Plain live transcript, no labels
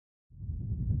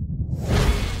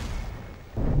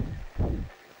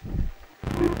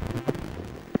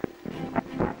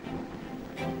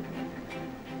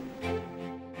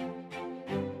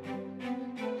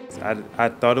I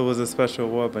thought it was a special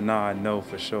award, but now I know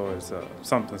for sure it's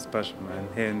something special,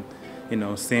 man.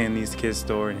 And seeing these kids'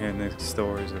 stories and hearing their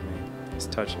stories, I mean, it's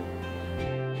touching.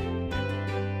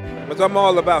 Because I'm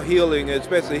all about healing,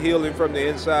 especially healing from the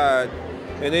inside.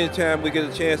 And anytime we get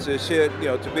a chance to share,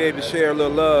 to be able to share a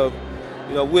little love,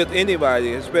 with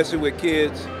anybody, especially with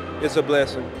kids, it's a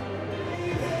blessing.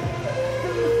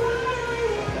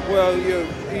 Well,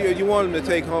 you want them to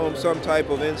take home some type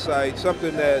of insight,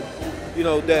 something that,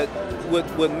 that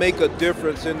would make a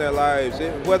difference in their lives.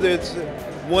 Whether it's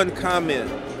one comment,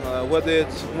 whether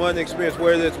it's one experience,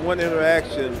 whether it's one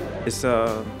interaction. It's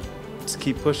just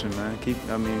keep pushing,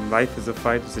 man. Life is a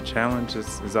fight. It's a challenge.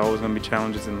 There's always going to be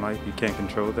challenges in life. You can't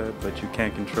control that, but you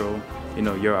can control,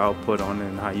 your output on it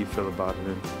and how you feel about it,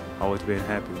 and always being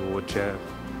happy with what you have.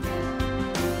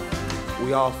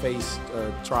 We all face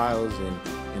trials and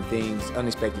things,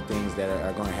 unexpected things that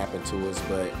are going to happen to us,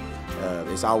 but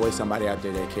there's always somebody out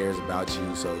there that cares about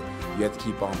you, so you have to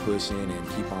keep on pushing and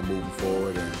keep on moving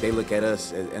forward. And they look at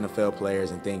us as NFL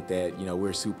players and think that,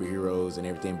 we're superheroes and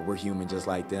everything, but we're human just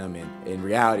like them. And in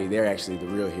reality, they're actually the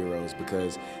real heroes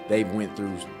because they've went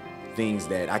through things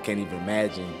that I can't even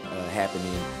imagine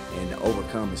happening and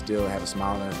overcome and still have a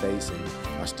smile on their face and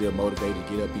are still motivated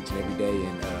to get up each and every day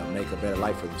and make a better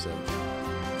life for themselves.